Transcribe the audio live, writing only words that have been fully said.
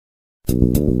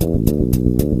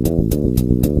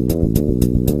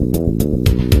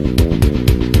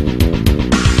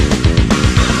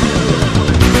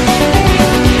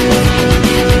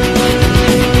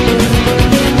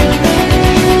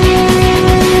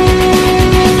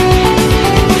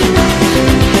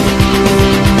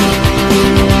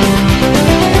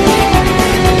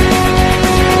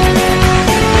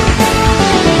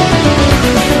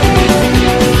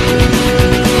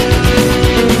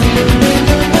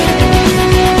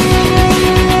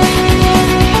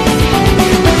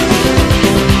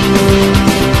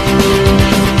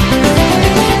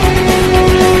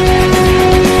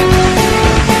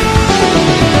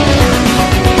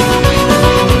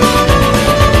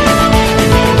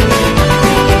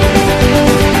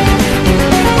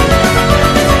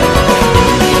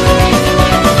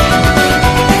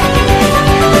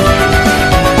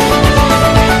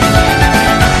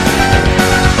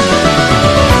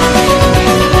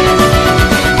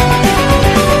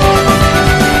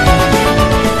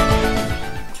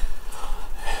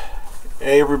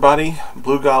Hey everybody,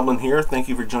 Blugoblin here. Thank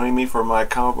you for joining me for my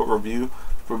comic book review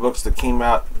for books that came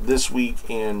out this week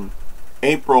in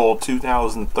April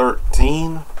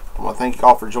 2013. I want to thank you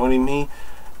all for joining me,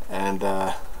 and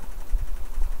yeah,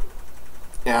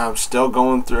 I'm still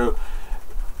going through.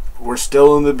 We're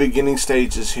still in the beginning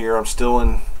stages here. I'm still in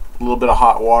a little bit of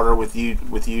hot water with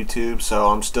YouTube, so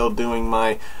I'm still doing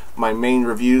my main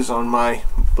reviews on my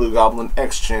Blugoblin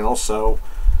X channel. So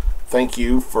thank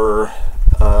you for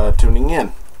tuning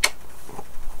in.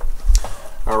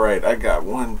 Alright, I got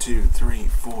 1, 2, 3,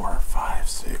 4, 5,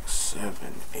 6,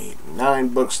 7, 8, 9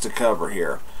 books to cover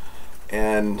here.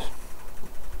 And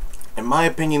in my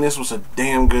opinion, this was a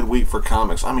damn good week for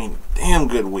comics. I mean, damn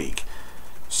good week.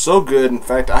 So good, in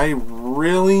fact, I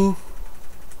really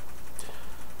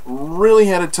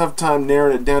had a tough time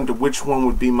narrowing it down to which one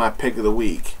would be my pick of the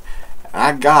week.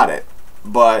 I got it,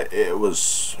 but it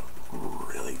was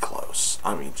really close.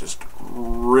 I mean, just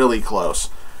really close.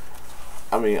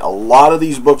 I mean, a lot of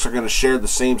these books are going to share the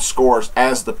same scores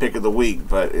as the pick of the week,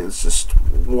 but it's just,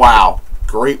 wow,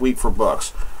 great week for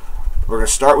books. We're going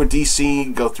to start with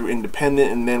DC, go through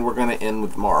Independent, and then we're going to end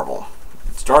with Marvel.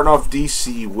 Starting off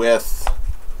DC with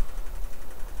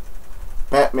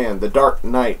Batman, The Dark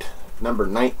Knight, number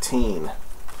 19.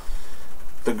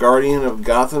 The Guardian of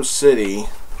Gotham City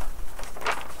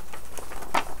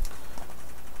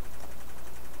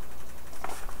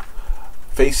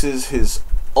faces his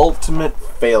ultimate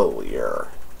failure.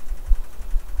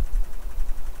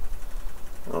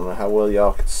 I don't know how well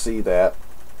y'all can see that.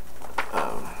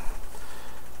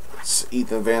 It's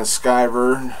Ethan Van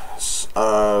Sciver's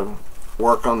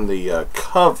work on the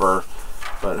cover,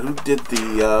 but who did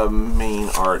the main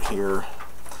art here?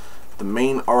 The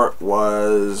main art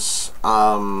was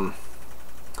Simon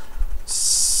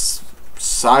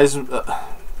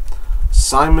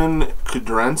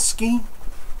Kudransky.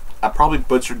 I probably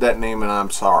butchered that name, and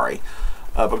I'm sorry.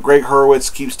 But Greg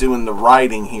Hurwitz keeps doing the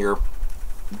writing here.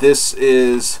 This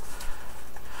is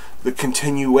the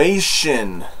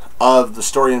continuation of the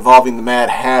story involving the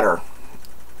Mad Hatter.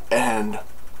 And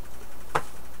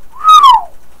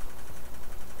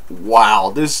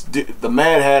wow, the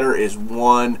Mad Hatter is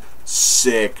one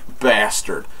sick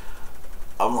bastard.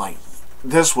 I'm like,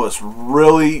 this was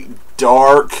really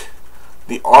dark.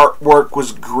 The artwork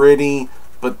was gritty.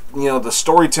 But, you know, the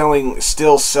storytelling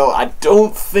still I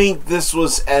don't think this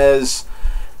was as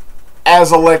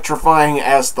electrifying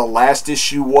as the last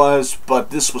issue was, but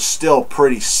this was still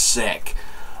pretty sick.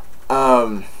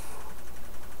 Bruce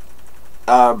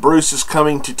is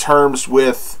coming to terms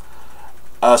with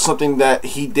something that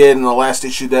he did in the last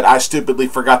issue that I stupidly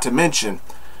forgot to mention.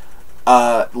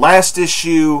 Last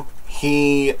issue,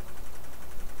 he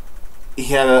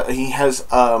has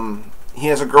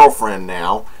a girlfriend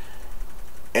now.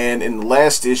 And in the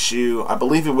last issue, I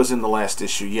believe it was in the last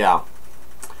issue, yeah,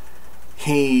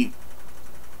 he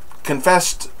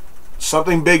confessed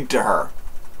something big to her.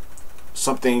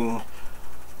 Something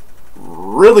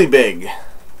really big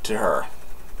to her.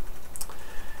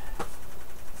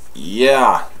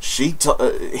 Yeah, he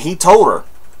told her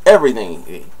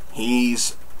everything.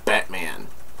 He's Batman.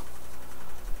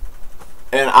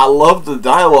 And I love the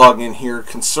dialogue in here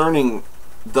concerning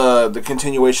the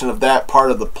continuation of that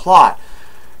part of the plot.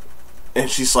 And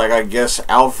she's like, I guess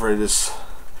Alfred is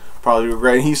probably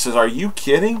regretting. He says, are you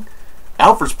kidding?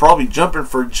 Alfred's probably jumping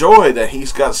for joy that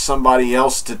he's got somebody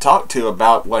else to talk to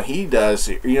about what he does.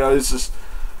 You know, this is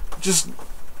just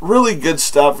really good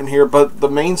stuff in here. But the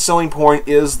main selling point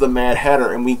is the Mad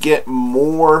Hatter. And we get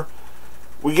even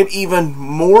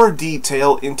more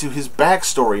detail into his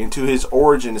backstory, into his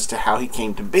origin as to how he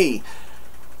came to be.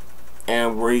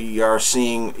 and we are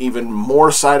seeing even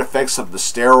more side effects of the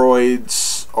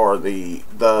steroids or the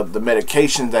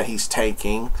medication that he's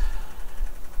taking.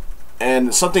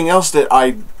 And something else that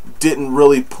I didn't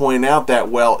really point out that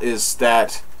well is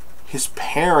that his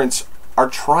parents are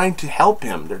trying to help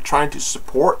him. They're trying to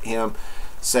support him,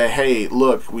 say, hey,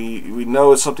 look, we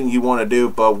know it's something you want to do,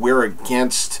 but we're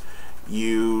against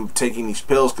you taking these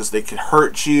pills because they could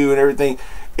hurt you and everything.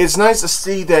 It's nice to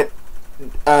see that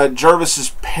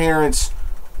Jervis's parents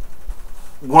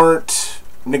weren't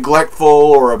neglectful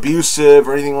or abusive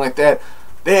or anything like that.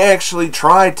 They actually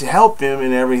tried to help him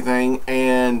and everything,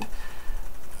 and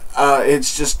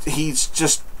it's just he's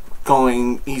just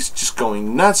going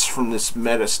nuts from this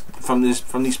from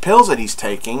these pills that he's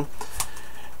taking.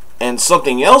 And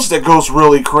something else that goes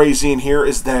really crazy in here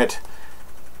is that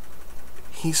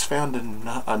he's found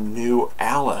a new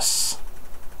Alice.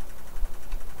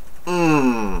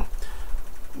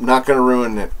 Not gonna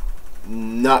ruin it.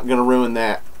 Not gonna ruin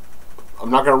that. I'm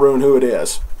not gonna ruin who it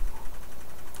is.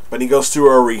 But he goes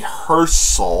through a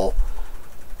rehearsal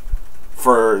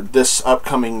for this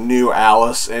upcoming new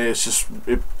Alice, and it's just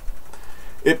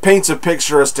it paints a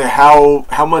picture as to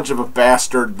how much of a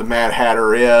bastard the Mad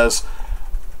Hatter is.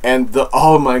 And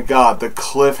oh my god, the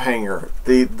cliffhanger,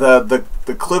 the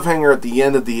cliffhanger at the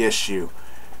end of the issue.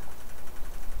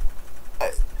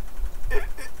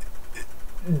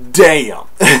 Damn.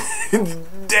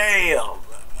 Damn.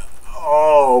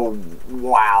 Oh,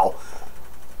 wow.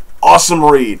 Awesome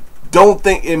read. Don't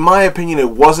think, in my opinion, it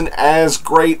wasn't as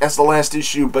great as the last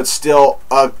issue, but still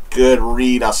a good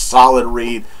read, a solid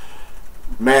read.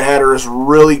 Mad Hatter is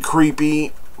really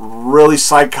creepy, really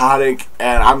psychotic,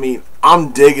 and I mean,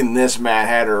 I'm digging this Mad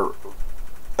Hatter.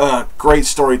 Great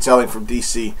storytelling from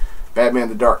DC. Batman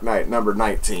the Dark Knight, number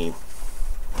 19.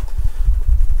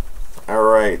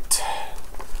 Alright.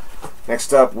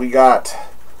 Next up, we got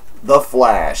The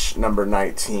Flash, number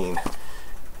 19.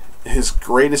 His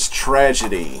greatest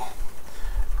tragedy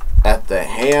at the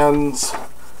hands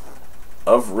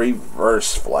of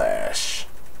Reverse Flash.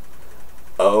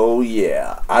 Oh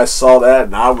yeah, I saw that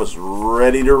and I was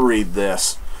ready to read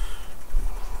this.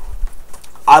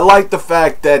 I like the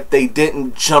fact that they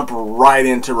didn't jump right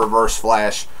into Reverse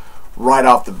Flash right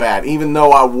off the bat, even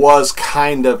though I was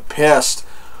kind of pissed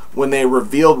when they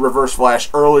revealed Reverse Flash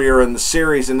earlier in the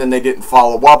series and then they didn't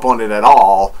follow up on it at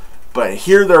all. But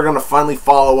here they're going to finally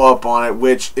follow up on it,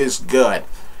 which is good.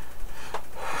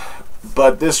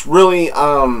 But this really,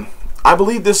 I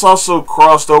believe this also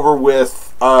crossed over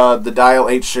with the Dial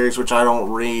H series, which I don't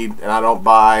read and I don't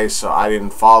buy, so I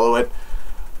didn't follow it.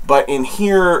 But in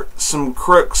here, some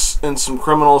crooks and some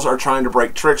criminals are trying to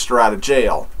break Trickster out of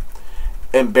jail.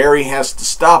 And Barry has to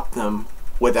stop them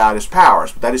without his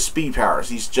powers, without his speed powers.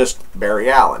 He's just Barry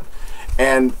Allen.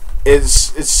 And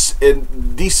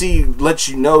DC lets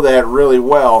you know that really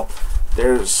well.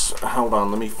 There's, hold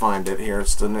on, let me find it here.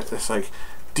 It's like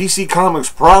DC Comics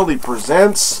proudly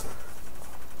presents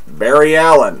Barry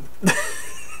Allen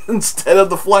instead of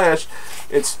the Flash.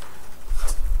 It's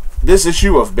this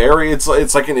issue of Barry. It's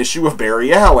like an issue of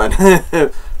Barry Allen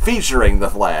featuring the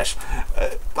Flash.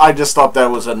 I just thought that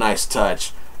was a nice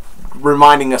touch,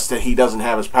 reminding us that he doesn't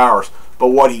have his powers. But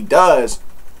what he does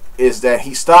is that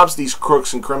he stops these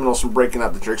crooks and criminals from breaking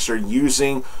out the Trickster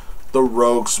using the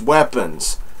Rogue's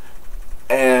weapons.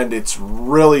 And it's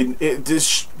really,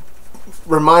 this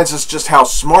reminds us just how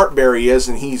smart Barry is,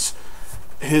 and his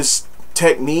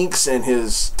techniques and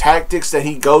his tactics that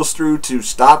he goes through to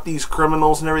stop these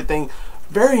criminals and everything,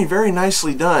 very, very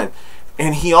nicely done.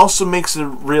 And he also makes a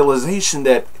realization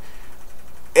that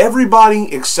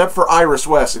everybody except for Iris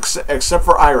West, except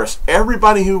for Iris,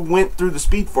 everybody who went through the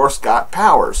Speed Force got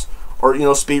powers,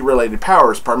 or speed-related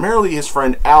powers. Primarily his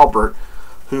friend Albert,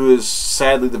 who is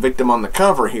sadly the victim on the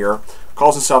cover here,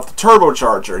 calls himself the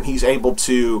Turbocharger, and he's able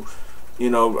to,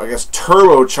 I guess,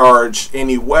 turbocharge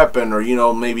any weapon,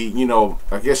 or maybe,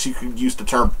 I guess you could use the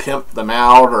term pimp them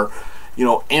out, or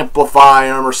amplify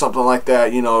them or something like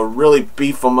that. Really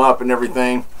beef them up and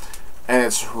everything. And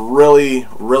it's really,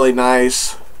 really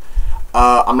nice.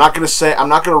 I'm not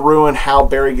gonna ruin how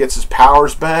Barry gets his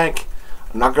powers back.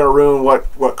 I'm not gonna ruin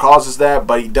what causes that,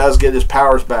 but he does get his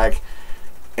powers back.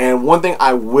 And one thing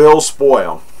I will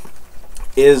spoil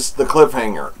is the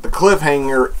cliffhanger. The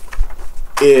cliffhanger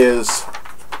is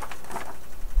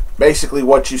basically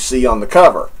what you see on the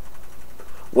cover.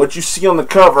 What you see on the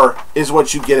cover is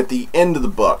what you get at the end of the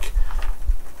book.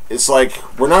 It's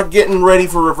like, we're not getting ready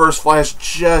for Reverse Flash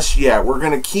just yet. We're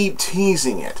going to keep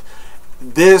teasing it.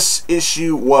 This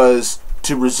issue was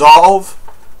to resolve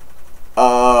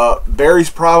Barry's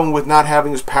problem with not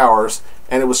having his powers,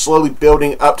 and it was slowly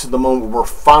building up to the moment where we're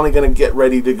finally going to get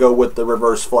ready to go with the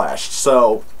Reverse Flash.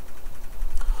 So,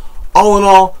 all in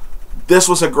all, this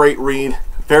was a great read.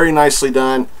 Very nicely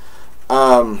done.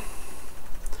 Brian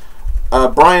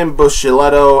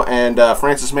Buscioletto and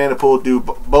Francis Manapul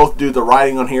both do the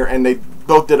writing on here, and they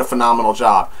both did a phenomenal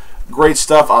job. Great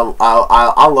stuff.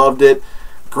 I loved it.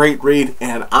 Great read,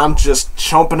 and I'm just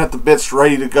chomping at the bits,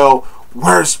 ready to go.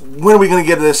 When are we going to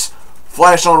get this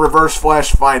Flash on Reverse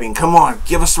Flash fighting? Come on,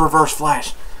 give us the Reverse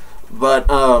Flash. But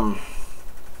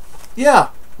yeah,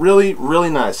 really, really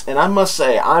nice. And I must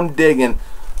say, I'm digging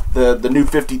the new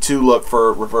 52 look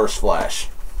for Reverse Flash.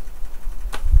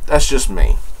 That's just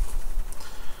me.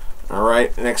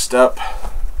 Alright, next up,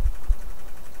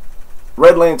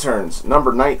 Red Lanterns,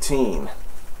 number 19.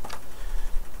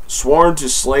 Sworn to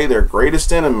slay their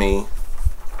greatest enemy,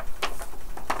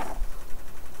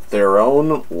 their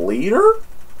own leader?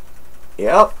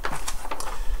 Yep.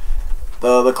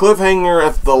 The cliffhanger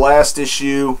of the last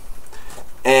issue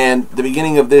and the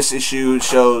beginning of this issue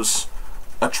shows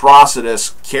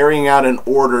Atrocitus carrying out an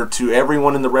order to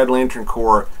everyone in the Red Lantern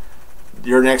Corps.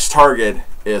 Your next target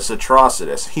is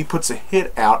Atrocitus. He puts a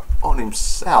hit out on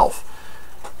himself.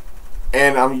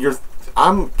 And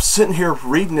I'm sitting here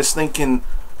reading this thinking,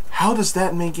 how does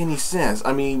that make any sense?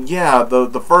 I mean, yeah,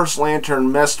 the first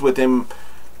Lantern messed with him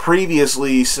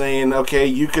previously, saying, okay,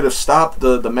 you could have stopped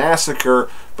the massacre,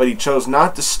 but he chose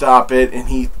not to stop it, and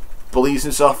he believes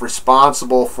himself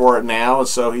responsible for it now, and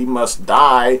so he must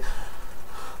die.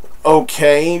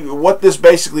 Okay, what this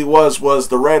basically was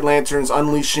the Red Lanterns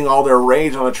unleashing all their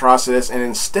rage on Atrocitus, and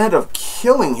instead of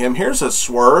killing him, here's a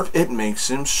swerve, it makes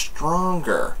him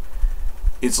stronger.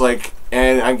 It's like,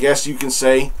 and I guess you can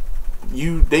say,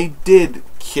 they did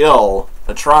kill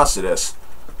Atrocitus,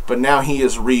 but now he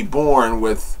is reborn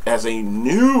as a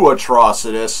new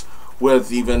Atrocitus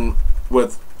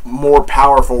with more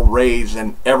powerful rage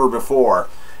than ever before.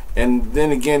 And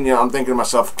then again, I'm thinking to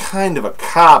myself, kind of a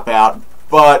cop-out,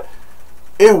 but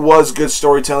it was good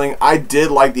storytelling. I did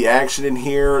like the action in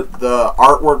here. The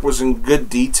artwork was in good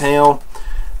detail.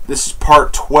 This is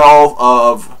part 12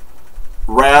 of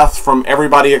Wrath from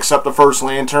everybody except the First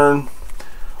Lantern.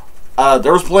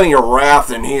 There was plenty of wrath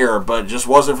in here, but it just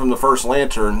wasn't from the First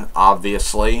Lantern,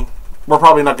 obviously. We're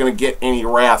probably not going to get any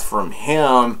wrath from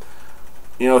him,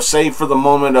 save for the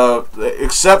moment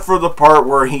except for the part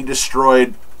where he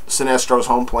destroyed Sinestro's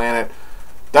home planet.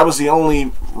 That was the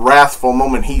only wrathful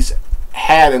moment he's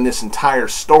had in this entire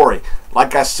story.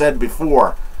 Like I said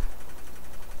before,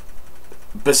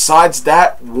 besides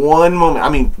that one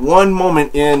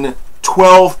moment in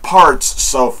 12 parts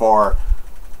so far,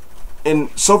 and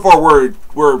so far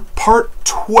we're part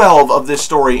 12 of this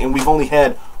story, and we've only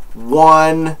had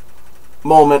one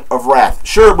moment of wrath.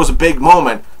 Sure, it was a big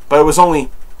moment, but it was only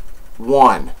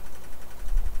one.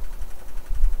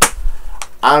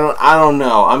 I don't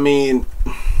know. I mean,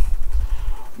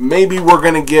 maybe we're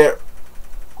gonna get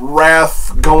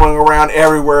wrath going around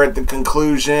everywhere at the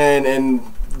conclusion, and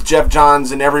Jeff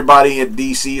Johns and everybody at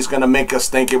DC is going to make us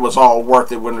think it was all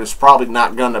worth it when it's probably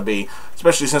not going to be,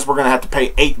 especially since we're going to have to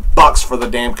pay $8 for the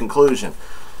damn conclusion.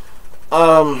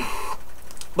 But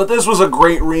this was a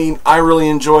great read. I really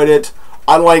enjoyed it.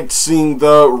 I liked seeing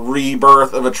the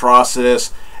rebirth of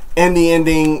Atrocitus, and the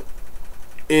ending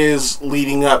is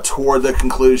leading up toward the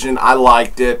conclusion. I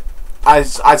liked it.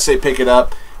 I'd say pick it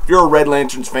up. If you're a Red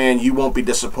Lanterns fan, you won't be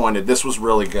disappointed. This was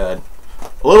really good.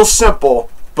 A little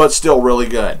simple, but still really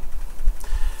good.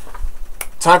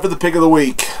 Time for the pick of the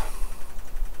week.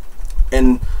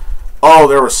 And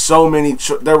there were so many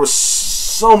books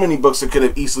that could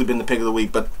have easily been the pick of the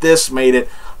week, but this made it.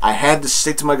 I had to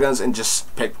stick to my guns and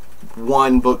just pick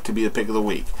one book to be the pick of the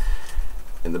week.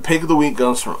 And the pick of the week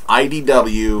comes from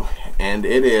IDW, and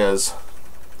it is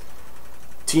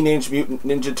Teenage Mutant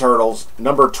Ninja Turtles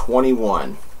number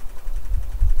 21.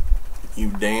 You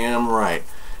damn right.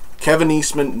 Kevin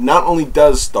Eastman not only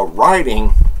does the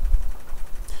writing,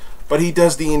 but he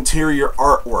does the interior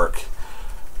artwork.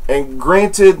 And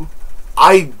granted,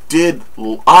 I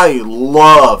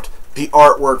loved the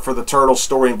artwork for the Turtle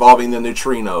story involving the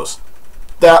neutrinos.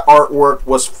 That artwork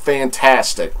was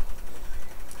fantastic.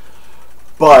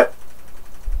 But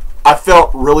I felt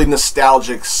really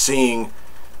nostalgic seeing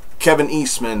Kevin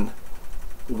Eastman,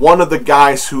 one of the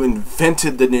guys who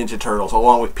invented the Ninja Turtles,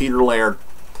 along with Peter Laird.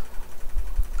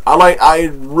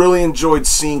 I really enjoyed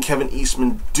seeing Kevin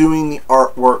Eastman doing the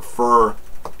artwork for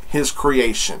his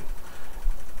creation.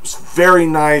 It was very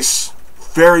nice,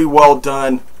 very well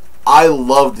done. I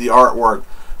loved the artwork.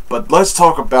 But let's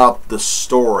talk about the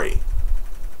story.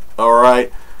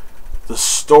 Alright? The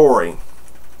story.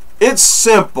 It's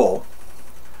simple.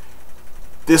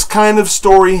 This kind of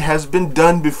story has been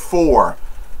done before,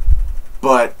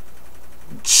 but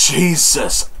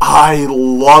Jesus, I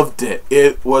loved it.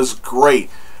 It was great.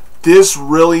 This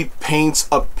really paints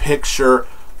a picture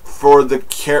for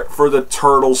the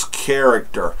Turtles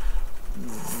character.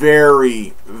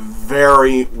 Very,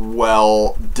 very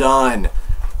well done.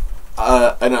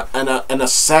 An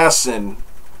assassin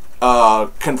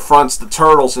confronts the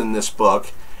Turtles in this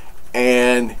book,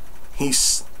 and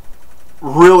he's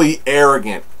really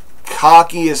arrogant,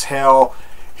 cocky as hell.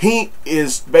 He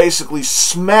is basically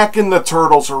smacking the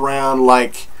Turtles around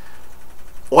like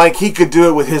he could do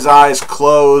it with his eyes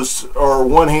closed or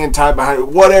one hand tied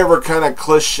behind, whatever kind of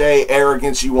cliche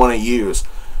arrogance you want to use.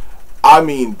 I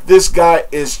mean, this guy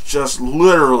is just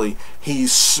literally,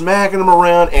 he's smacking them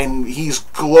around and he's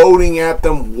gloating at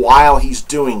them while he's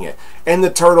doing it. And the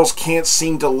Turtles can't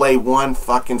seem to lay one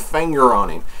fucking finger on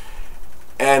him.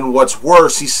 And what's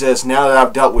worse, he says, now that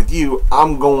I've dealt with you,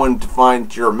 I'm going to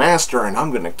find your master and I'm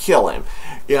going to kill him.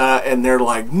 And they're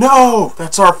like, no,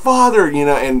 that's our father,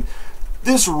 and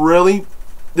this really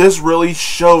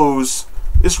shows,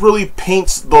 this really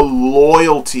paints the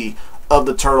loyalty of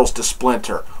the Turtles to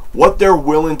Splinter. What they're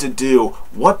willing to do,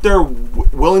 what they're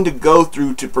willing to go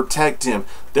through to protect him.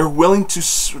 They're willing to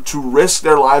risk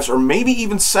their lives or maybe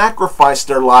even sacrifice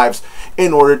their lives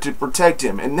in order to protect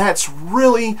him. And that's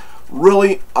really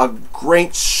a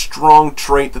great, strong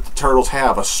trait that the Turtles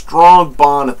have. A strong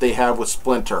bond that they have with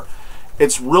Splinter.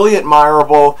 It's really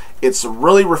admirable. It's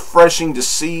really refreshing to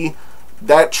see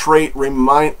that trait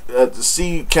to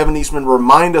see Kevin Eastman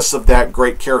remind us of that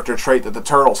great character trait that the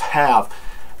Turtles have.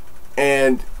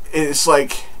 And it's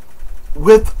like,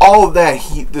 with all of that,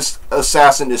 this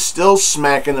assassin is still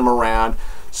smacking them around,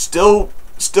 still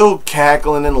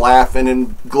cackling and laughing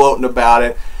and gloating about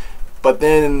it. But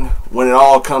then, when it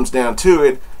all comes down to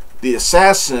it, the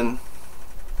assassin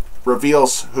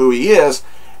reveals who he is,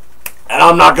 and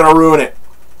I'm not going to ruin it.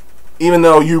 Even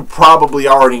though you probably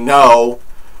already know,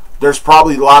 there's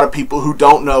probably a lot of people who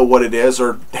don't know what it is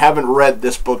or haven't read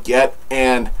this book yet,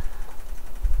 and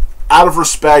out of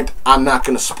respect, I'm not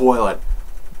going to spoil it.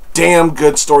 Damn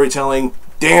good storytelling,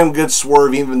 damn good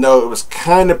swerve, even though it was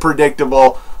kind of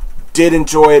predictable. Did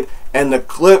enjoy it. And the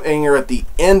cliffhanger at the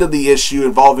end of the issue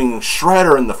involving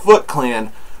Shredder and the Foot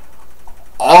Clan,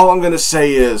 all I'm going to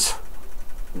say is,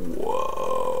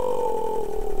 whoa.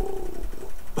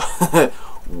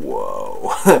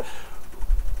 Whoa.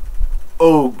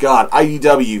 Oh God,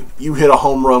 IDW, you hit a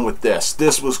home run with this.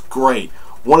 This was great.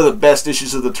 One of the best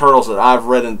issues of the Turtles that I've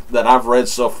read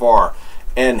so far.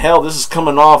 And hell, this is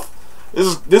coming off.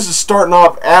 This is starting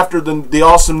off after the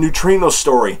awesome Neutrino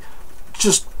story.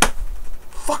 Just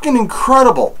fucking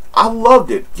incredible. I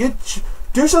loved it. Do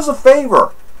yourselves a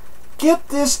favor. Get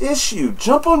this issue.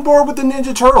 Jump on board with the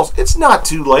Ninja Turtles. It's not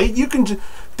too late. You can.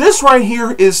 This right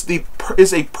here is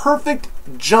a perfect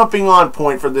jumping on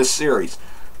point for this series.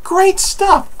 Great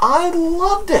stuff. I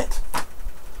loved it.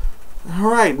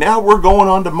 Alright, now we're going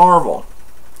on to Marvel.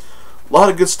 A lot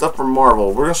of good stuff from Marvel.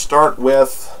 We're going to start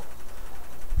with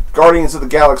Guardians of the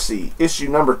Galaxy, issue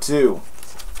number 2.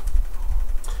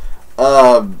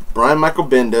 Brian Michael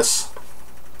Bendis.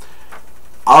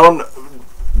 I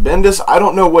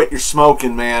don't know what you're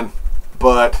smoking, man,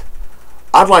 but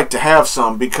I'd like to have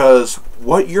some, because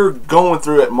what you're going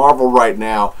through at Marvel right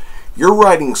now, you're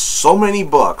writing so many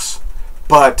books,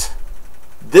 but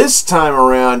this time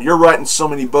around, you're writing so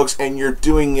many books and you're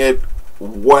doing it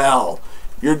well.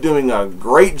 You're doing a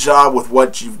great job with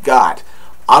what you've got.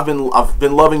 I've been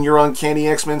loving your Uncanny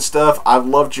X-Men stuff. I've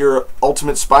loved your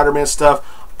Ultimate Spider-Man stuff.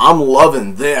 I'm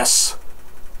loving this.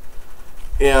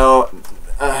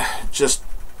 Just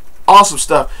awesome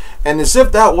stuff. And as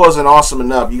if that wasn't awesome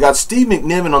enough, you got Steve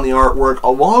McNiven on the artwork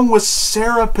along with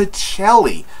Sarah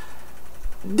Pichelli.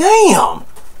 Damn!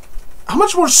 How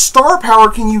much more star power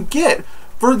can you get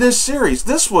for this series?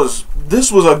 This was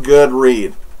a good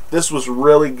read. This was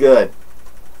really good.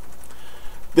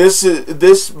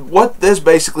 What this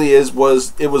basically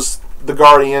was the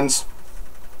Guardians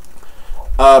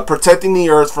protecting the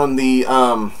Earth from the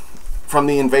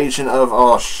invasion of,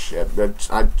 oh shit,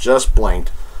 I just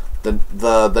blanked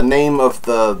the name of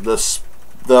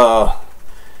the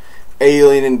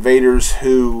alien invaders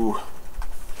who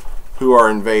are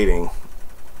invading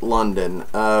London.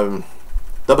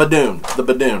 The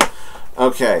Badoon.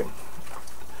 Okay.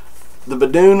 The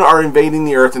Badoon are invading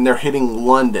the Earth and they're hitting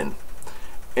London.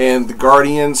 And the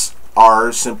Guardians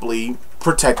are simply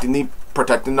protecting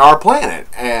our planet.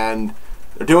 And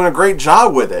they're doing a great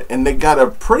job with it. And they got a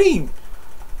pretty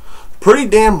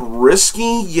damn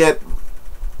risky yet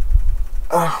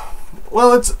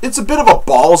well, it's a bit of a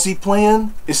ballsy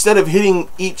plan. Instead of hitting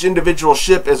each individual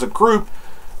ship as a group,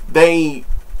 they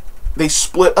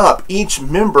split up. Each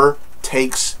member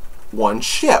takes one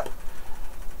ship.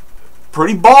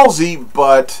 Pretty ballsy,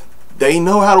 but they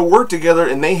know how to work together,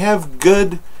 and they have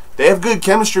good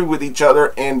chemistry with each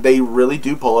other, and they really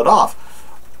do pull it off.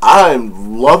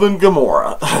 I'm loving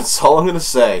Gamora. That's all I'm going to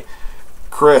say.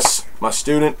 Chris, my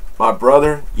student, my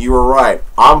brother, you were right.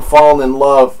 I'm falling in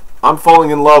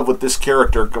love with this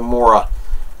character, Gamora.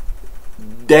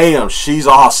 Damn, she's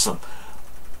awesome.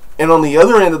 And on the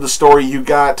other end of the story, you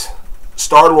got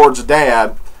Star-Lord's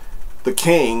dad, the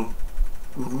King,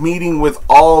 meeting with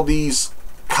all these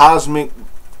cosmic,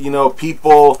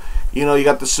 people. You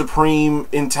got the supreme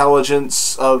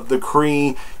intelligence of the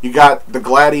Kree. You got the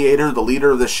Gladiator, the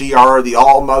leader of the Shi'ar, the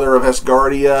All-Mother of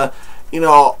Asgardia.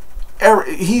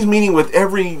 He's meeting with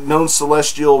every known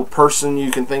celestial person you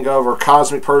can think of, or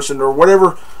cosmic person, or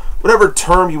whatever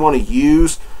term you want to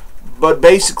use. But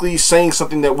basically saying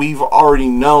something that we've already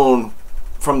known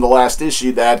from the last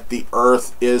issue, that the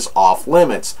Earth is off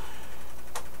limits.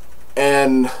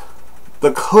 And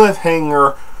the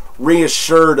cliffhanger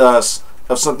reassured us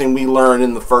of something we learned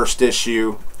in the first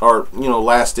issue, or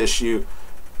last issue,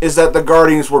 is that the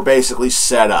Guardians were basically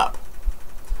set up.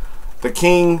 The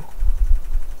King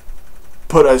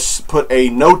put a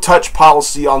no-touch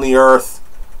policy on the Earth.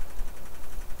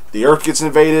 The Earth gets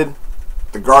invaded,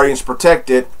 the Guardians protect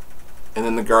it, and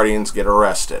then the Guardians get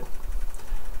arrested.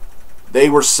 They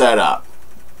were set up.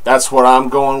 That's what I'm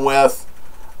going with.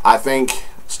 I think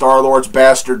Star-Lord's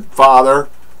bastard father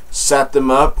set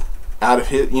them up out of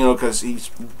his, because he's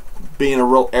being a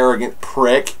real arrogant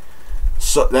prick.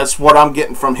 So that's what I'm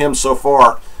getting from him so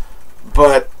far.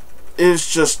 But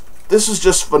this is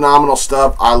just phenomenal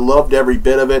stuff. I loved every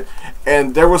bit of it.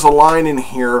 And there was a line in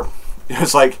here.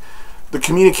 It's like, the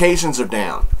communications are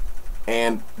down,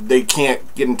 and they can't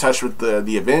get in touch with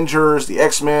the Avengers, the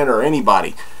X-Men, or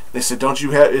anybody. They said,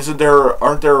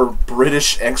 aren't there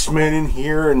British X-Men in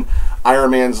here? And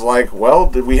Iron Man's like, well,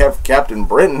 did we have Captain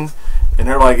Britain? And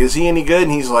they're like, is he any good?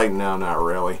 And he's like, no, not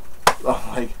really.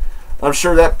 I'm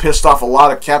sure that pissed off a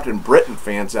lot of Captain Britain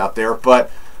fans out there,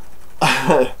 but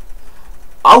I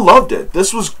loved it.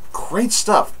 This was great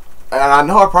stuff. And I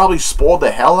know I probably spoiled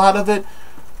the hell out of it,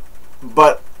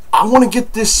 but I want to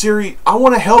get this series, I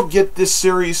want to help get this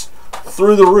series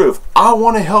through the roof. I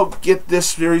want to help get this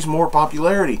series more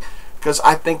popularity, because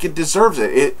I think it deserves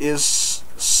it. It is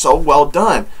so well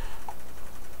done.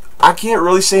 I can't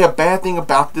really say a bad thing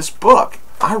about this book.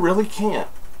 I really can't.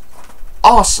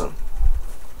 Awesome.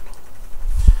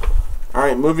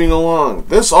 Alright, moving along.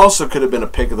 This also could have been a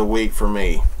pick of the week for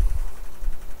me.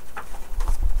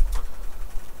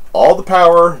 All the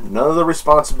power, none of the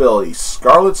responsibility.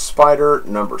 Scarlet Spider,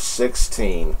 number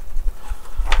 16.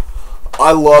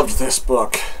 I loved this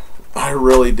book. I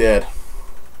really did.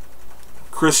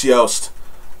 Chris Yost,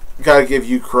 gotta give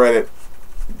you credit.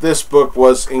 This book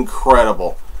was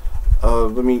incredible.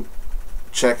 Let me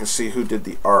check and see who did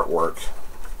the artwork.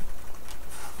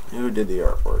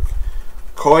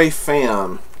 Koi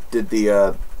Pham did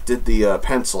the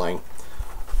penciling,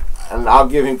 and I'll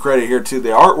give him credit here too. The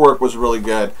artwork was really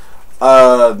good.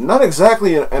 Not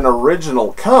exactly an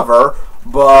original cover,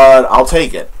 but I'll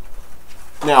take it.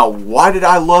 Now, why did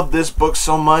I love this book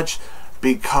so much?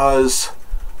 Because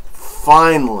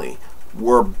finally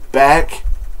we're back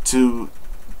to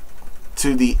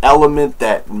the element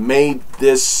that made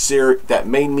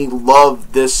me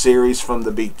love this series from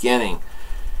the beginning.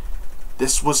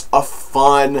 This was a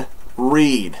fun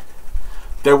read.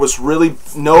 There was really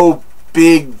no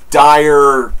big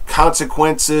dire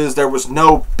consequences. There was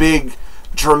no big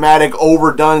dramatic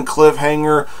overdone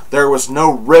cliffhanger. There was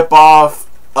no ripoff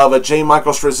of a J.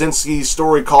 Michael Straczynski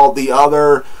story called The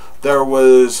Other. There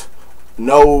was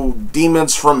no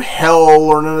demons from hell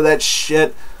or none of that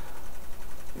shit.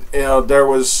 There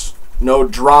was no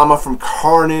drama from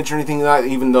Carnage or anything like that,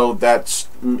 even though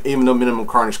Minimum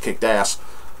Carnage kicked ass.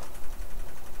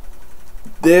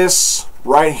 This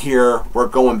right here, we're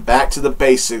going back to the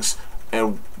basics,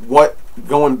 and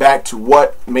going back to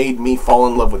what made me fall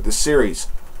in love with this series.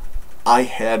 I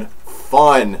had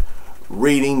fun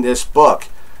reading this book.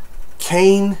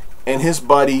 Kane and his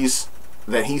buddies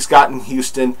that he's got in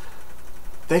Houston,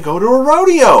 they go to a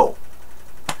rodeo.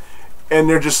 And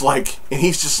they're just like, and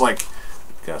he's just like,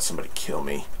 God, somebody kill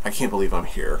me. I can't believe I'm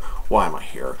here. Why am I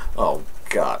here? Oh,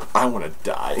 God, I want to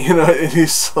die. And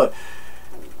he's like,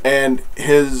 and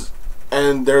there's,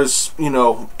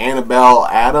 Annabelle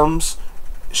Adams.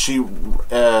 She,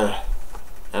 and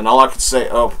all I could say,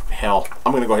 oh, hell,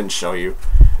 I'm going to go ahead and show you.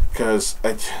 Because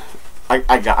I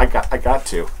got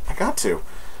to.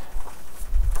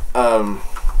 get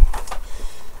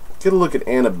a look at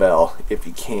Annabelle if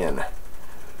you can.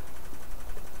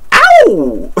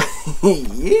 Ow!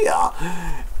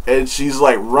 Yeah. And she's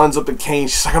like, runs up to Kane.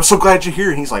 She's like, I'm so glad you're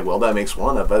here. And he's like, well, that makes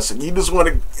one of us. And you just want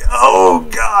to, oh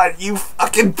God, you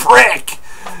fucking prick.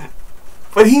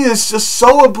 But he is just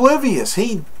so oblivious.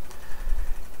 He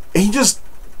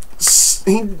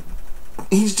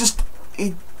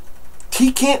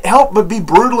can't help but be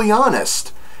brutally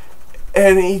honest.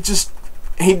 And he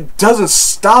doesn't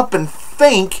stop and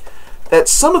think that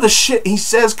some of the shit he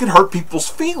says could hurt people's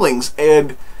feelings.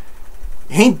 And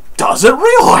he doesn't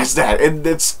realize that. And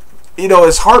it's, you know,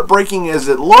 as heartbreaking as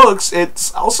it looks,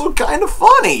 it's also kind of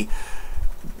funny.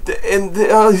 And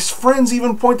his friends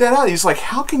even point that out. He's like,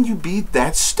 how can you be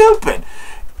that stupid?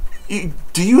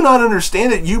 Do you not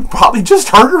understand that you probably just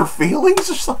hurt her feelings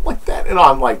or something like that? And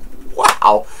I'm like,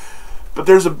 wow. But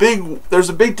there's a big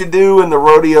to-do in the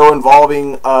rodeo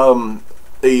involving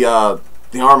the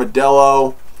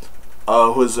Armadillo,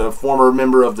 who is a former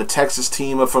member of the Texas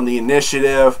team from the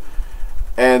Initiative.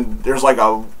 And there's like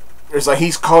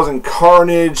he's causing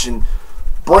carnage and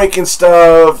breaking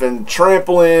stuff and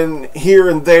trampling here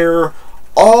and there,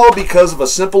 all because of a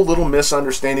simple little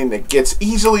misunderstanding that gets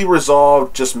easily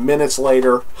resolved just minutes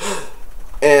later.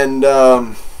 And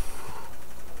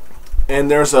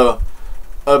there's a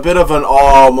bit of an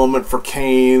awe moment for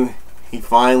Kane. He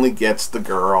finally gets the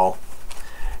girl.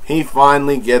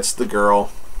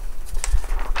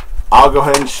 I'll go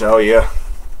ahead and show you.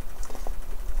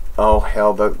 Oh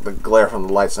hell, the glare from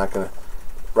the light's not gonna.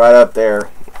 Right up there.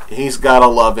 He's got a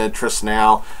love interest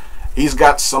now. He's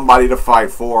got somebody to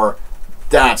fight for.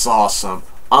 That's awesome.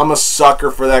 I'm a sucker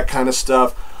for that kind of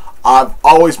stuff. I've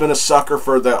always been a sucker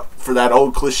for that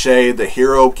old cliche, the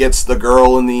hero gets the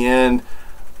girl in the end.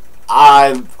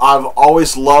 I've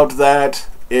always loved that.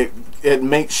 It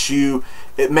makes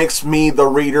me, the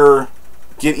reader,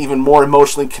 get even more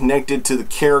emotionally connected to the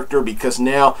character, because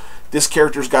now this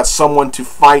character's got someone to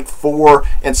fight for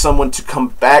and someone to come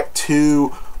back to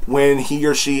when he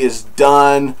or she is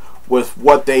done with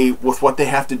what they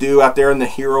have to do out there in the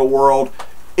hero world.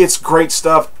 It's great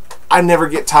stuff. I never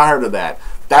get tired of that.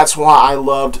 That's why I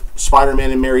loved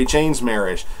Spider-Man and Mary Jane's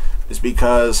marriage, is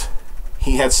because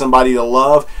he had somebody to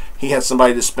love, he had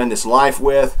somebody to spend his life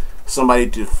with, somebody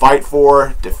to fight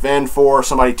for, defend for,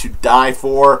 somebody to die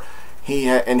for. He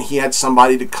had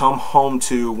somebody to come home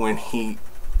to when he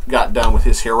got done with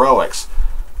his heroics.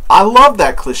 I love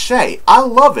that cliche. I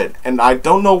love it. And I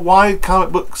don't know why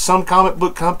some comic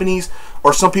book companies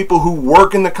or some people who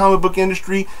work in the comic book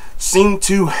industry seem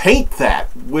to hate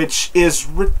that, which is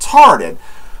retarded.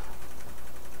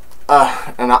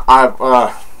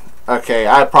 Okay,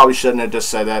 I probably shouldn't have just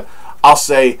said that. I'll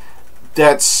say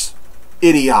that's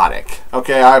idiotic.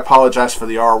 Okay, I apologize for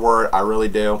the R word. I really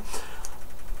do.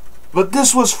 But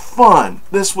this was fun.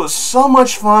 This was so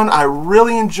much fun. I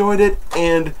really enjoyed it,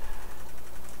 and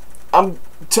I'm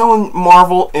telling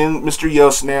Marvel and Mr.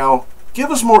 Yost now,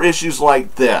 give us more issues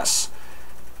like this.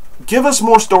 Give us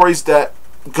more stories that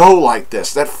go like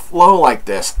this, that flow like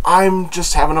this. I'm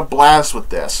just having a blast with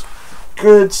this.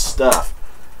 Good stuff.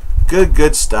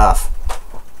 Good stuff.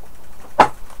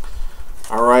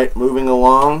 Alright, moving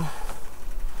along.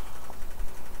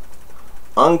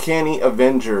 Uncanny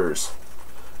Avengers.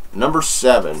 Number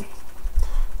 7.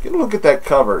 Get a look at that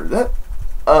cover. That,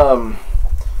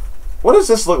 what does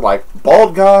this look like?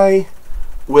 Bald guy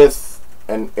with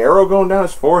an arrow going down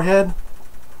his forehead?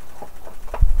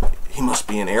 He must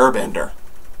be an airbender.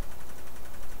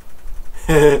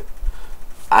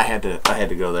 I had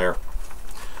to go there.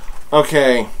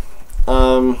 Okay.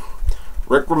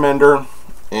 Rick Remender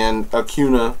and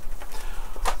Acuna,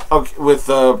 okay, with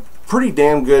a pretty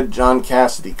damn good John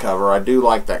Cassidy cover. I do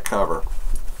like that cover.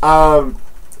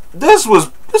 This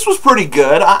was pretty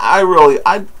good. I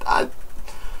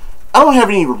don't have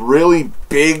any really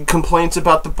big complaints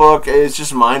about the book. It's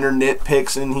just minor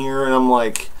nitpicks in here, and I'm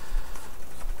like,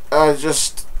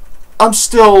 I'm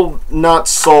still not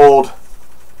sold.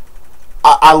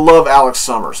 I love Alex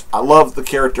Summers. I love the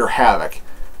character Havoc.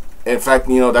 In fact,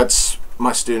 you know, that's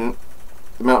my student,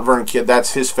 the TheMtVernonKid.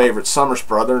 That's his favorite Summers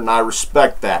brother, and I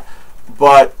respect that.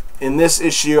 But in this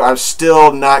issue, I'm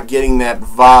still not getting that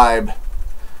vibe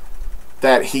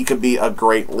that he could be a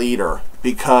great leader,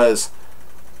 because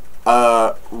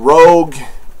Rogue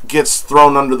gets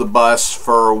thrown under the bus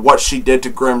for what she did to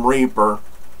Grim Reaper,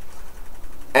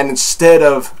 and instead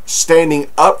of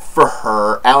standing up for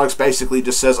her, Alex basically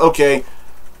just says, okay,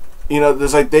 you know,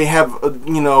 there's like, they have,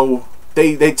 you know,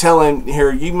 they tell him,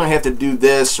 here, you might have to do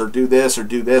this or do this or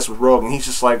do this with Rogue, and he's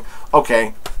just like,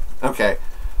 okay.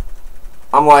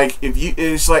 I'm like,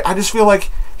 it's like, I just feel like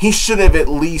he should have at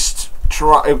least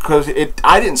tried, because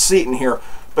I didn't see it in here,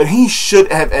 but he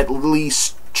should have at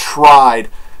least tried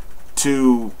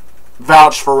to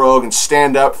vouch for Rogue and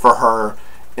stand up for her.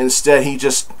 Instead, he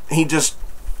just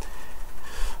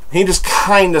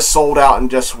kind of sold out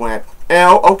and just went,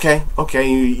 oh, okay,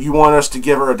 you want us to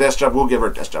give her a desk job, we'll give her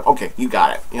a desk job. Okay, you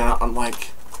got it. You know, I'm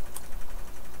like,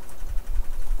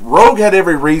 Rogue had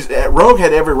every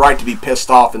right to be pissed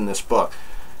off in this book,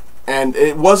 and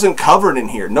it wasn't covered in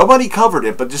here. Nobody covered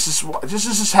it, but this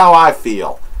is how I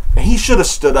feel. And he should have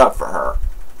stood up for her,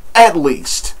 at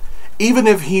least, even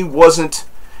if he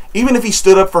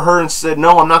stood up for her and said,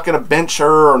 no, I'm not going to bench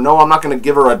her, or no, I'm not going to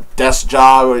give her a desk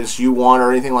job as you want,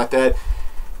 or anything like that.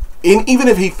 Even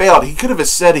if he failed, he could have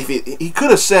said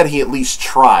he at least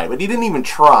tried, but he didn't even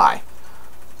try.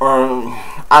 Or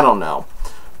I don't know,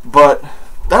 but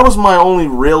that was my only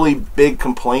really big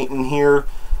complaint in here.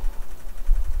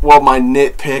 Well, my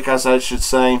nitpick, as I should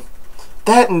say.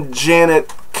 That and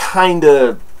Janet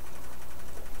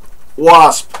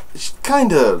Wasp,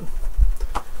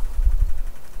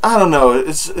 I don't know,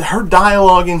 it's her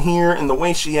dialogue in here and the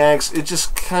way she acts, it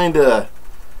just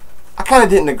I kind of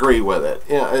didn't agree with it.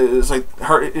 You know, it's like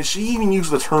she even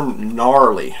used the term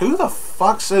gnarly. Who the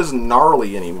fuck says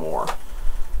gnarly anymore?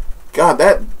 God,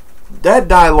 that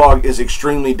dialogue is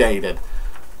extremely dated.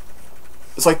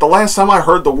 It's like the last time I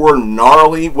heard the word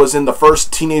gnarly was in the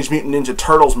first Teenage Mutant Ninja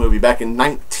Turtles movie back in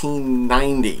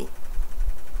 1990.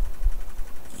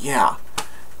 Yeah.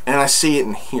 And I see it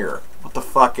in here. What the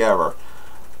fuck ever.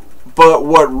 But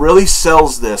what really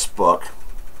sells this book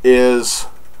is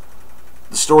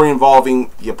the story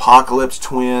involving the Apocalypse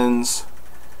twins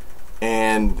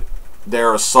and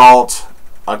their assault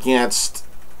against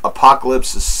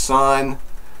Apocalypse's son.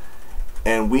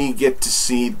 And we get to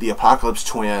see the Apocalypse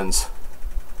twins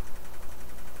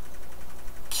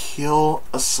kill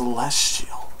a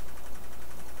Celestial.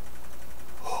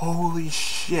 Holy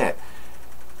shit.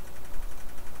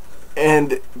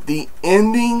 And the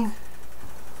ending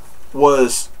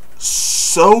was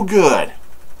so good.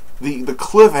 The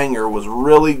cliffhanger was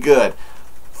really good.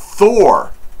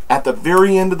 Thor, at the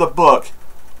very end of the book,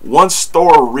 once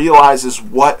Thor realizes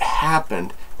what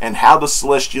happened and how the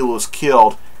Celestial was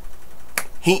killed,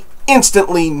 he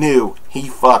instantly knew he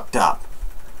fucked up.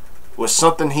 It was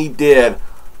something he did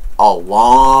a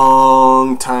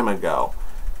long time ago.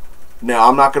 Now,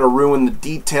 I'm not going to ruin the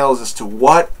details as to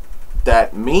what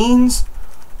that means,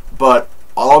 but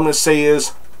all I'm going to say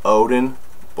is Odin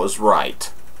was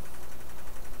right.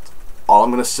 All I'm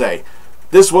going to say.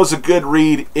 This was a good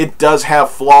read. It does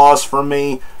have flaws for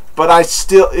me, but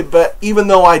even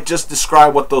though I just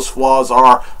described what those flaws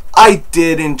are, I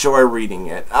did enjoy reading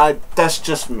it. That's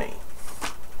just me.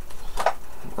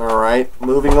 Alright,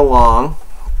 moving along.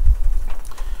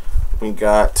 We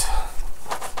got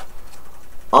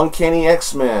Uncanny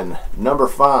X-Men, number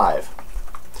 5.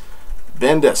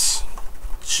 Bendis.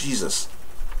 Jesus.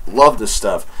 Love this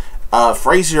stuff.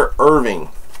 Fraser Irving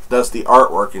does the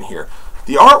artwork in here.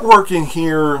 The artwork in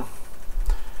here,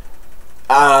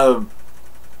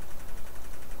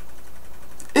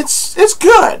 it's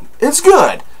good. It's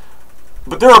good.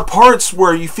 But there are parts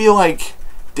where you feel like,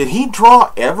 did he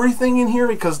draw everything in here?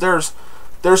 Because there's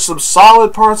some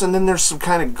solid parts, and then there's some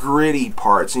kind of gritty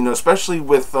parts. You know, especially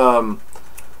with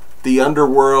the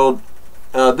Underworld.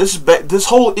 This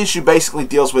whole issue basically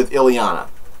deals with Illyana.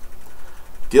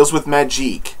 Deals with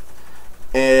Magique.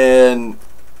 And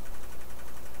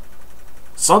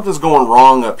something's going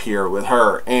wrong up here with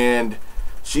her. And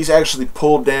she's actually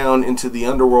pulled down into the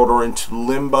Underworld or into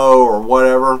Limbo or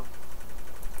whatever.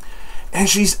 And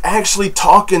she's actually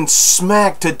talking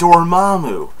smack to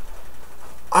Dormammu.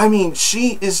 I mean,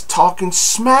 she is talking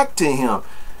smack to him.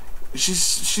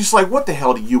 She's like, what the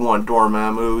hell do you want,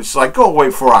 Dormammu? She's like, go away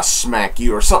before I smack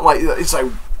you, or something like that. It's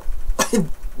like,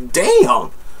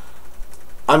 damn.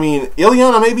 I mean,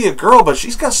 Illyana may be a girl, but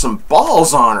she's got some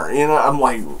balls on her. You know, I'm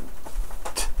like,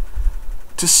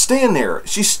 to stand there.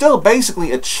 She's still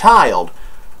basically a child,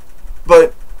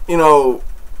 but, you know,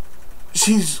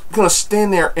 she's going to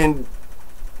stand there and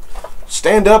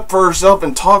stand up for herself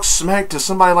and talk smack to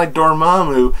somebody like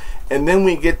Dormammu, and then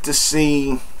we get to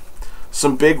see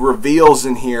some big reveals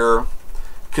in here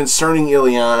concerning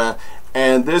Illyana,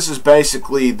 and this is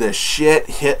basically the shit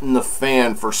hitting the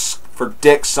fan for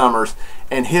Dick Summers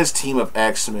and his team of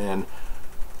X-Men.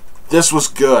 This was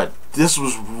good. This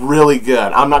was really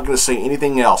good. I'm not going to say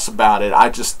anything else about it. I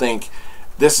just think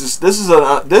this is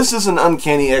an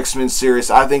Uncanny X-Men series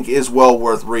I think is well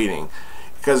worth reading,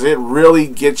 because it really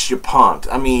gets you pumped.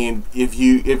 I mean, if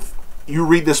you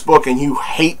read this book and you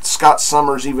hate Scott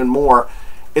Summers even more,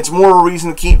 it's more a reason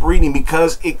to keep reading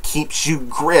because it keeps you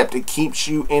gripped. It keeps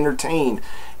you entertained.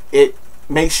 It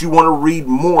makes you want to read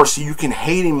more so you can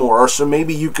hate him more, or so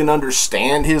maybe you can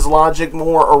understand his logic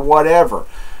more, or whatever.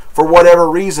 For whatever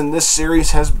reason, this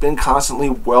series has been constantly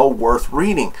well worth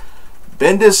reading.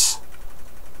 Bendis,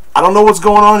 I don't know what's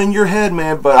going on in your head,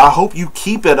 man, but I hope you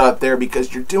keep it up there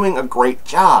because you're doing a great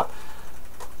job.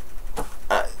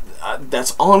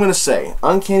 That's all I'm going to say.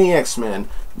 Uncanny X-Men,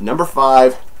 number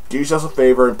 5. Do yourself a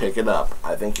favor and pick it up.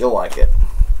 I think you'll like it.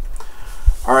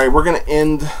 Alright, we're going to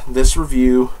end this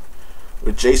review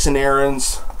with Jason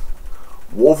Aaron's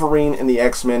Wolverine and the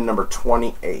X-Men, number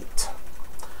 28.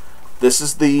 This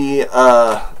is the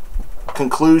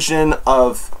conclusion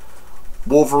of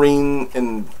Wolverine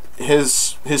and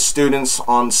his students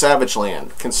on Savage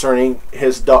Land concerning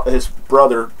his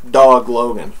brother, Dog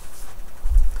Logan.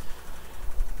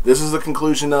 This is the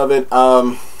conclusion of it.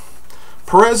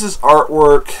 Perez's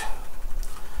artwork,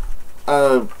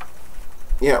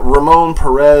 Ramon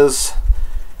Perez,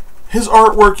 his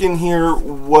artwork in here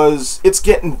it's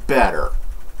getting better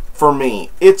for me.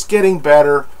 It's getting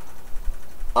better,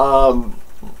 but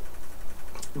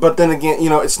then again,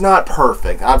 it's not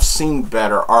perfect. I've seen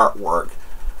better artwork,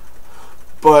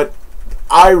 but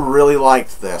I really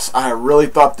liked this. I really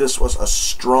thought this was a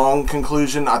strong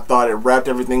conclusion. I thought it wrapped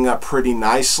everything up pretty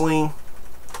nicely.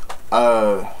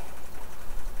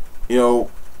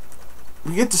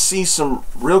 We get to see some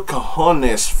real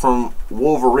cojones from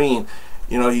Wolverine.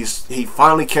 He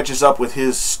finally catches up with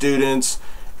his students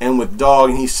and with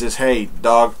Dog, and he says, "Hey,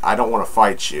 Dog, I don't want to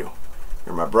fight you.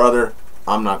 You're my brother.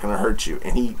 I'm not going to hurt you."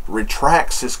 And he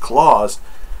retracts his claws,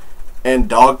 and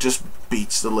Dog just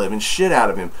beats the living shit out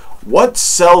of him. What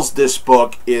sells this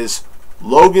book is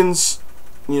Logan's,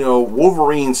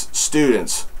 Wolverine's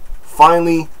students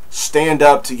finally stand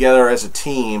up together as a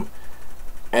team,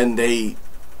 and they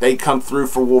come through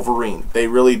for Wolverine. They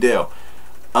really do.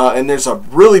 And there's a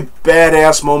really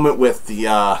badass moment with the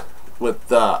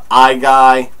Eye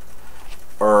Guy,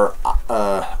 or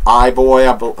Eye Boy.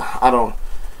 I don't.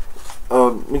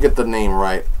 Let me get the name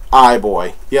right. Eye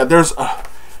Boy. Yeah, there's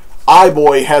Eye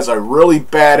Boy has a really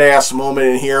badass moment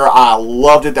in here. I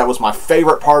loved it. That was my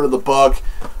favorite part of the book.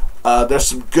 There's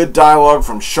some good dialogue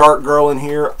from Shark Girl in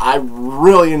here. I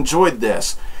really enjoyed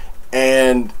this.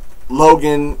 And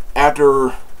Logan,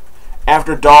 after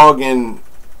Dog and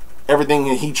everything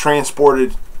he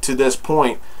transported to this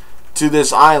point, to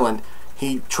this island,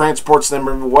 he transports them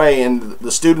away, and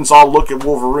the students all look at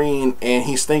Wolverine, and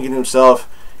he's thinking to himself,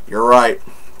 "You're right.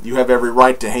 You have every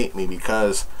right to hate me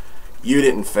because you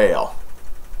didn't fail.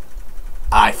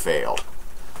 I failed."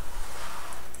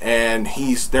 And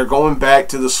they're going back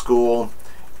to the school,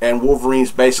 and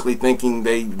Wolverine's basically thinking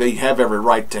they have every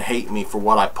right to hate me for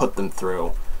what I put them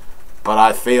through. But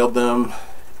I failed them,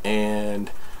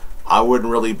 and I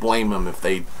wouldn't really blame them if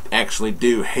they actually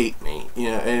do hate me.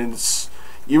 And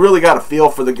you really got to feel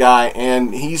for the guy,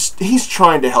 and he's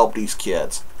trying to help these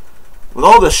kids. With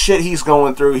all the shit he's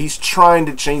going through, he's trying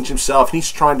to change himself, and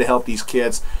he's trying to help these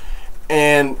kids.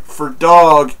 And for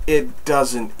Dog, it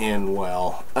doesn't end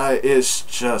well. It's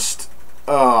just,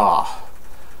 the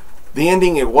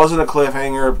ending, it wasn't a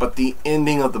cliffhanger, but the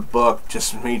ending of the book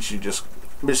just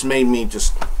made me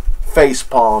just face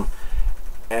palm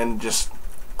and just,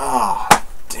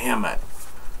 damn it.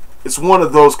 It's one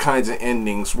of those kinds of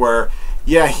endings where,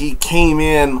 yeah, he came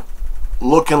in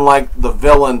looking like the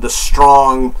villain, the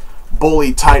strong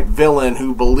bully type villain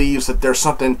who believes that there's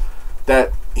something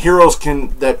that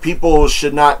that people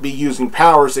should not be using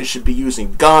powers, they should be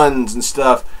using guns and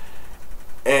stuff.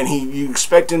 And you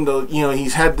expect him to,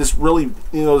 he's had this really,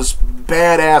 this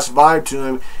badass vibe to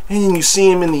him, and then you see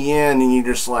him in the end, and you're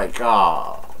just like,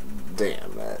 oh,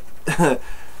 damn it.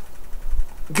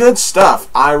 Good stuff.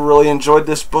 I really enjoyed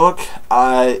this book.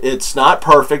 It's not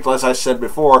perfect, as I said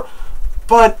before,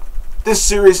 but this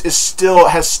series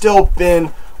has still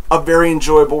been a very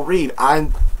enjoyable read.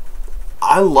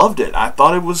 I loved it. I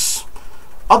thought it was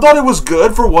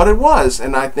good for what it was,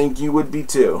 and I think you would be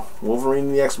too. Wolverine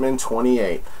and the X-Men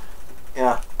 28.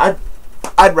 Yeah,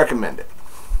 I'd recommend it.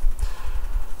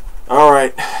 All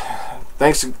right.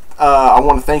 Thanks. I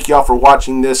want to thank y'all for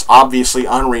watching this obviously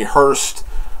unrehearsed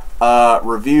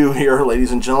review here,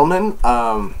 ladies and gentlemen.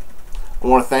 I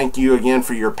want to thank you again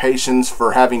for your patience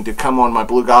for having to come on my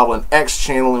BluGoblinX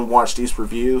channel and watch these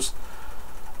reviews.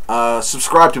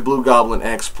 Subscribe to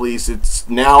BluGoblinX, please.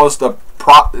 Now is the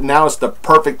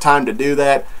perfect time to do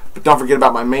that. But don't forget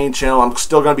about my main channel. I'm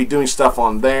still going to be doing stuff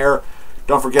on there.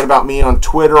 Don't forget about me on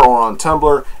Twitter or on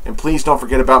Tumblr. And please don't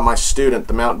forget about my student,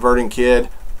 TheMtVernonKid,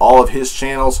 all of his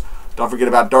channels. Don't forget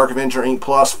about Dark Avenger Inc.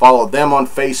 Follow them on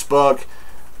Facebook.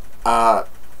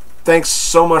 Thanks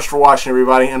so much for watching,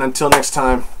 everybody, and until next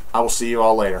time, I will see you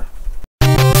all later.